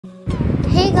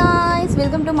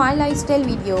welcome to my lifestyle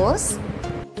videos.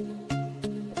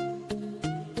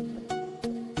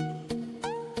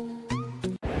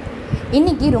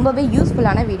 இன்னைக்கு ரொம்பவே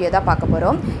யூஸ்ஃபுல்லான வீடியோ தான் பார்க்க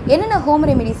போறோம். என்னென்ன ஹோம்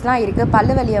ரெமிடிஸ்லாம் இருக்கு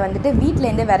பல்லு வலியை வந்துட்டு வீட்ல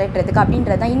இருந்து விரட்டுறதுக்கு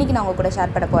அப்படின்றத தான் இன்னைக்கு நான் உங்க கூட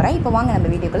ஷேர் பண்ண போறேன். இப்போ வாங்க நம்ம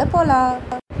வீடியோக்குள்ள போலாம்.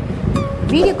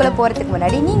 வீடியோக்குள்ள போறதுக்கு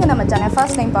முன்னாடி நீங்க நம்ம சேனல்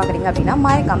ஃபர்ஸ்ட் டைம் பார்க்குறீங்க அப்படினா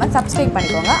மறக்காம Subscribe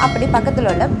பண்ணிக்கோங்க. அப்படியே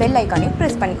பக்கத்துல உள்ள பெல் ஐகானை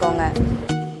பிரஸ் பண்ணிக்கோங்க.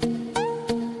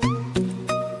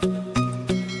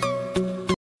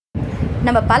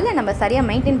 நம்ம பல்லை நம்ம சரியாக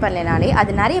மெயின்டைன் பண்ணலனாலே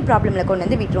அது நிறைய ப்ராப்ளமில் கொண்டு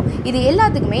வந்து விட்டுரும். இது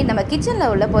எல்லாத்துக்குமே நம்ம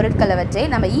கிச்சனில் உள்ள பொருட்களை வச்சு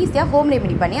நம்ம ஈஸியாக ஹோம்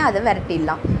ரெமெடி பண்ணி அதை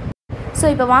விரட்டிடலாம். ஸோ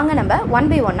இப்போ வாங்க நம்ம ஒன்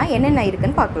பை ஒன்னாக என்னென்ன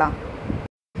இருக்குதுன்னு பார்க்கலாம்.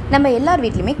 நம்ம எல்லார்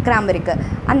வீட்லேயுமே கிராம்பு இருக்குது.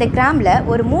 அந்த கிராம்பில்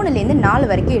ஒரு 3லேருந்து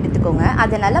 4 வரைக்கும் எடுத்துக்கோங்க.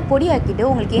 அதை நல்லா பொடியாக்கிட்டு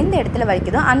உங்களுக்கு எந்த இடத்துல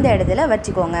வலிக்குதோ அந்த இடத்துல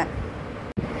வச்சுக்கோங்க.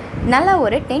 நல்லா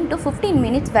ஒரு 10 to 15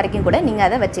 மினிட்ஸ் வரைக்கும் கூட நீங்கள்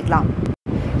அதை வச்சுக்கலாம்.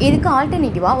 இதுக்கு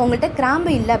ஆல்டர்னேட்டிவாக உங்கள்கிட்ட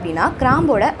கிராம்பு இல்லை அப்படின்னா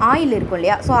கிராம்போட ஆயில் இருக்கும்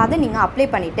இல்லையா, ஸோ அதை நீங்கள் அப்ளை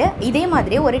பண்ணிவிட்டு இதே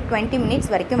மாதிரியே ஒரு 20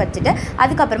 மினிட்ஸ் வரைக்கும் வச்சுட்டு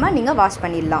அதுக்கப்புறமா நீங்கள் வாஷ்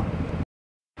பண்ணிடலாம்.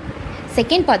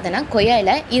 செகண்ட் பார்த்தோன்னா கொய்யாயில்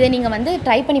இதை நீங்கள் வந்து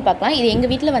ட்ரை பண்ணி பார்க்கலாம். இது எங்கள்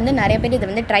வீட்டில் நிறைய பேர்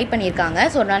இதை ட்ரை பண்ணியிருக்காங்க.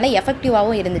 ஸோ நல்லா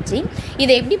எஃபெக்டிவாகவும் இருந்துச்சு.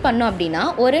 இதை எப்படி பண்ணோம் அப்படின்னா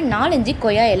ஒரு 4-5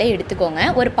 கொய்யா இலை எடுத்துக்கோங்க.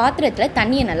 ஒரு பாத்திரத்தில்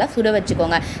தண்ணியை நல்லா சுட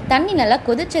வச்சுக்கோங்க. தண்ணி நல்லா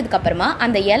கொதிச்சதுக்கப்புறமா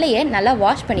அந்த இலையை நல்லா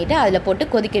வாஷ் பண்ணிவிட்டு அதில்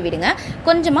போட்டு கொதிக்க விடுங்க.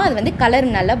 கொஞ்சமாக அது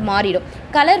கலர் நல்லா மாறிடும்.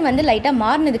 கலர் லைட்டாக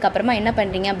மாறினதுக்கப்புறமா என்ன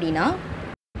பண்ணுறீங்க அப்படின்னா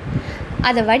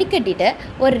அதை வடிகட்டிட்டு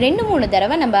ஒரு 2-3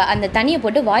 தடவை நம்ம அந்த தண்ணியை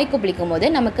போட்டு வாய்க்கு பிடிக்கும் போது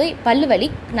நமக்கு பல்லு வலி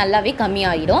நல்லாவே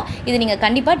கம்மியாகிடும். இது நீங்கள்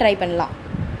கண்டிப்பாக ட்ரை பண்ணலாம்.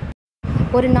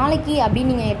 ஒரு நாளைக்கு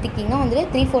அப்படின்னு நீங்கள் எடுத்துக்கிட்டிங்கன்னா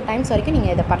 3-4 டைம்ஸ் வரைக்கும்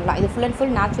நீங்கள் இதை பண்ணலாம். இது ஃபுல் அண்ட்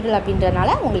ஃபுல் நேச்சுரல்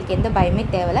அப்படின்றதுனால உங்களுக்கு எந்த பயமே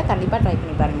தேவையில்லை. கண்டிப்பாக ட்ரை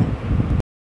பண்ணி பாருங்கள்.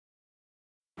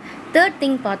 தேர்ட்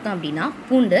திங் பார்த்தோம் அப்படின்னா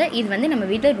பூண்டு. இது நம்ம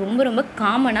வீட்டில் ரொம்ப ரொம்ப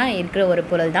காமனாக இருக்கிற ஒரு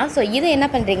பொருள் தான். ஸோ இதை என்ன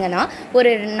பண்ணுறீங்கன்னா ஒரு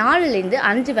 4லேருந்து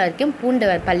 5 வரைக்கும் பூண்டு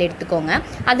பல் எடுத்துக்கோங்க.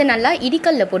 அதை நல்லா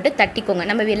இடிக்கல்லில் போட்டு தட்டிக்கோங்க.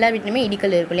 நம்ம எல்லா வீட்லையுமே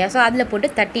இடிக்கல் இருக்கும் இல்லையா, ஸோ அதில் போட்டு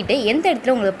தட்டிட்டு எந்த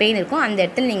இடத்துல உங்களுக்கு பெயின் இருக்கும் அந்த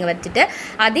இடத்துல நீங்கள் வச்சுட்டு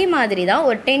அதே மாதிரி தான்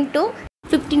ஒரு 10 to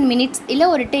 15 மினிட்ஸ் இல்லை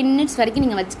ஒரு 10 மினிட்ஸ் வரைக்கும்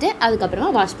நீங்கள் வச்சுட்டு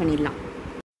அதுக்கப்புறமா வாஷ் பண்ணிடலாம்.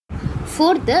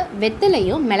 ஃபோர்த்து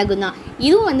வெத்தலையும் மிளகும் தான்.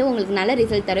 இதுவும் உங்களுக்கு நல்ல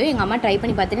ரிசல்ட் தரும். எங்கள் அம்மா ட்ரை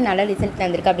பண்ணி பார்த்துட்டு நல்ல ரிசல்ட்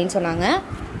தந்திருக்கு அப்படின்னு சொன்னாங்க.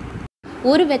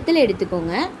 ஒரு வெத்தலை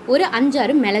எடுத்துக்கோங்க. ஒரு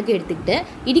 5-6 மிளகு எடுத்துக்கிட்டு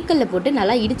இடிக்கல்ல போட்டு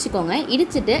நல்லா இடிச்சுக்கோங்க.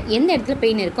 இடிச்சுட்டு எந்த இடத்துல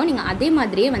பெயின் இருக்கோ நீங்கள் அதே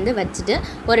மாதிரியே வச்சுட்டு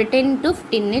ஒரு 10 to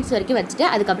 15 மினிட்ஸ் வரைக்கும் வச்சுட்டு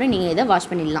அதுக்கப்புறம் நீங்கள் இதை வாஷ்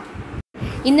பண்ணிடலாம்.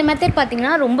 இந்த மெத்தட்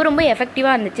பார்த்தீங்கன்னா ரொம்ப ரொம்ப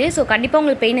எஃபெக்டிவாக இருந்துச்சு. ஸோ கண்டிப்பாக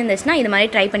உங்களுக்கு பெயின் இருந்துச்சுன்னா இது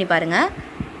மாதிரி ட்ரை பண்ணி பாருங்கள்.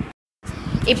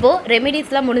 இப்போது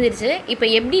ரெமிடிஸ்லாம் முடிஞ்சிருச்சு. இப்போ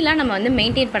எப்படிலாம் நம்ம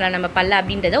மெயின்டைன் பண்ணலாம் நம்ம பல்ல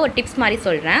அப்படின்றத ஒரு டிப்ஸ் மாதிரி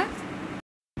சொல்கிறேன்.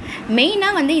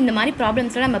 மெயினாக இந்த மாதிரி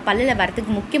ப்ராப்ளம்ஸ்லாம் நம்ம பல்லில்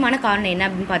வரதுக்கு முக்கியமான காரணம் என்ன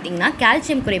அப்படின்னு பார்த்தீங்கன்னா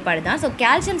கால்சியம் குறைபாடு தான். ஸோ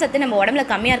கால்சியம் சத்து நம்ம உடம்புல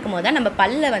கம்மியாக இருக்கும் போது தான் நம்ம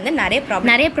பல்லில்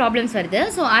நிறைய ப்ராப்ளம்ஸ் வருது.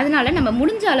 ஸோ அதனால் நம்ம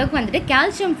முடிஞ்ச அளவுக்கு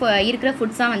கால்சியம் இருக்கிற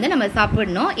ஃபுட்ஸாக நம்ம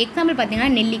சாப்பிடணும். எக்ஸாம்பிள்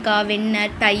பார்த்தீங்கன்னா நெல்லிக்காய்,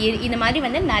 வெண்ணெய், தயிர் இந்த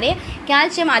மாதிரி நிறைய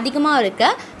கால்சியம் அதிகமாக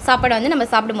இருக்க சாப்பாடை நம்ம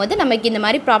சாப்பிடும்போது நமக்கு இந்த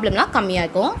மாதிரி ப்ராப்ளம்லாம்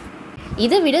கம்மியாகும்.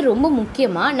 இதை விட ரொம்ப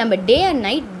முக்கியமாக நம்ம டே அண்ட்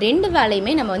நைட் 2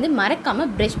 வேளையுமே நம்ம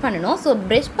மறக்காமல் ப்ரெஷ் பண்ணணும். ஸோ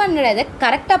ப்ரெஷ் பண்ணுறதை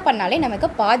கரெக்டாக பண்ணாலே நமக்கு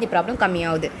பாதி ப்ராப்ளம்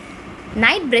கம்மியாகுது.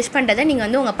 நைட் ப்ரெஷ் பண்ணுறதை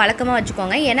நீங்கள் உங்கள் பழக்கமாக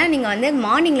வச்சுக்கோங்க. ஏன்னா நீங்கள்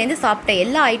மார்னிங்லேருந்து சாப்பிட்ட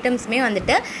எல்லா ஐட்டம்ஸுமே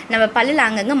நம்ம பல்லில்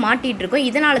அங்கங்கே மாட்டிகிட்டு இருக்கோம்.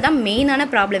 இதனால தான் மெயினான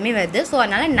ப்ராப்ளமே வருது. ஸோ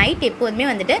அதனால் நைட்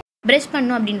எப்போதுமே ப்ரெஷ்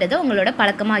பண்ணணும் அப்படின்றத உங்களோட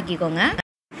பழக்கமாக ஆக்கிக்கோங்க.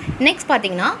 நெக்ஸ்ட்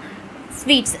பார்த்தீங்கன்னா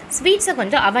ஸ்வீட்ஸை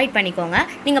கொஞ்சம் அவாய்ட் பண்ணிக்கோங்க.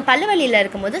 நீங்கள் பல்லு வலியில்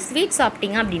இருக்கும்போது ஸ்வீட்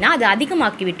சாப்பிட்டீங்க அப்படின்னா அது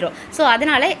அதிகமாக்கி விட்டுரும். ஸோ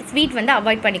அதனால் ஸ்வீட்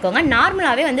அவாய்ட் பண்ணிக்கோங்க.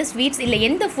 நார்மலாகவே ஸ்வீட்ஸ் இல்லை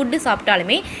எந்த ஃபுட்டு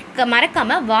சாப்பிட்டாலுமே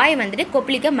மறக்காமல் வாயை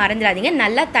கொப்பளிக்க மறந்துடாதீங்க.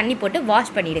 நல்லா தண்ணி போட்டு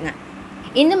வாஷ் பண்ணிவிடுங்க.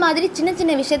 இந்த மாதிரி சின்ன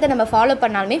சின்ன விஷயத்தை நம்ம ஃபாலோ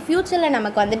பண்ணாலுமே ஃப்யூச்சரில்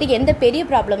நமக்கு எந்த பெரிய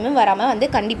ப்ராப்ளமும் வராமல்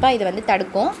கண்டிப்பாக இது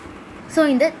தடுக்கும். ஸோ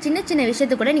இந்த சின்ன சின்ன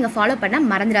விஷயத்தை கூட நீங்கள் ஃபாலோ பண்ண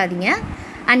மறந்துடாதீங்க.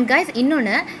 அண்ட் கைஸ்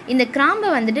இன்னொன்று, இந்த கிராம்பை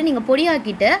நீங்கள்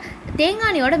பொடியாக்கிட்டு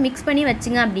தேங்காயோட மிக்ஸ் பண்ணி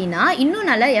வச்சிங்க அப்படின்னா இன்னும்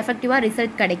நல்லா எஃபெக்டிவாக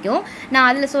ரிசல்ட் கிடைக்கும். நான்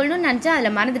அதில் சொல்லணும்னு நினச்சேன்,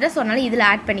 அதில் மறந்துட்டேன். ஸோ அதனால் இதில்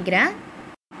ஆட் பண்ணிக்கிறேன்.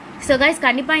 ஸோ கைஸ்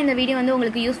கண்டிப்பாக இந்த வீடியோ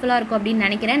உங்களுக்கு யூஸ்ஃபுல்லாக இருக்கும் அப்படின்னு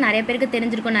நினைக்கிறேன். நிறைய பேருக்கு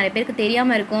தெரிஞ்சிருக்கும், நிறைய பேருக்கு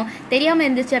தெரியாமல் இருக்கும். தெரியாமல்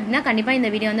இருந்துச்சு அப்படின்னா கண்டிப்பாக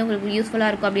இந்த வீடியோ உங்களுக்கு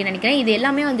யூஸ்ஃபுல்லாக இருக்கும் அப்படின்னு நினைக்கிறேன். இது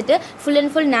எல்லாமே ஃபுல்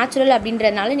அண்ட் ஃபுல் நேச்சுரல்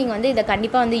அப்படின்றதுனால நீங்கள் இதை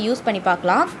கண்டிப்பாக யூஸ் பண்ணி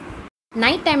பார்க்கலாம்.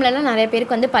 நைட் டைம்லலாம் நிறைய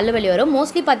பேருக்கு பல்லு வலி வரும்.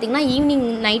 மோஸ்ட்லி பார்த்தீங்கன்னா ஈவினிங்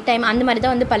நைட் டைம் அந்த மாதிரி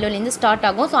தான் பல்லு வலி ஸ்டார்ட்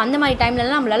ஆகும். ஸோ அந்த மாதிரி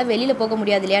டைம்லலாம் நம்மளால் வெளியில் போக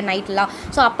முடியாது இல்லையா நைட்லாம்.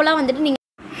 ஸோ அப்போல்லாம் நீங்கள்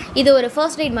இது ஒரு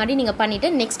ஃபர்ஸ்ட் எய்ட் மாதிரி நீங்கள் பண்ணிவிட்டு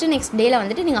நெக்ஸ்ட் டேயில்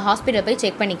நீங்கள் ஹாஸ்பிட்டல் போய்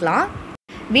செக் பண்ணிக்கலாம்.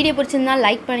 வீடியோ பிடிச்சிருந்தா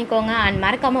லைக் பண்ணிக்கோங்க. அண்ட்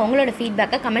மறக்காமல் உங்களோட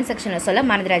ஃபீட்பேக்கை கமெண்ட் செக்ஷனில் சொல்ல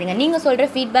மறந்துடாதீங்க. நீங்கள் சொல்கிற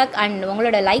ஃபீட்பேக் அண்ட்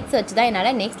உங்களோட லைக்ஸ் வச்சு தான்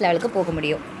என்னால் நெக்ஸ்ட் லெவலுக்கு போக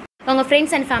முடியும். உங்கள்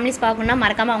ஃப்ரெண்ட்ஸ் அண்ட் ஃபேமிலிஸ் பார்க்கணுன்னா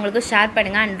மறக்காமல் அவங்களுக்கு ஷேர்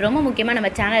பண்ணுங்கள். அண்ட் ரொம்ப முக்கியமாக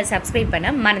நம்ம சேனலை சப்ஸ்கிரைப்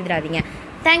பண்ண மறந்துடாதீங்க.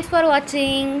 தேங்க்ஸ் ஃபார்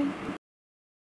வாட்சிங்.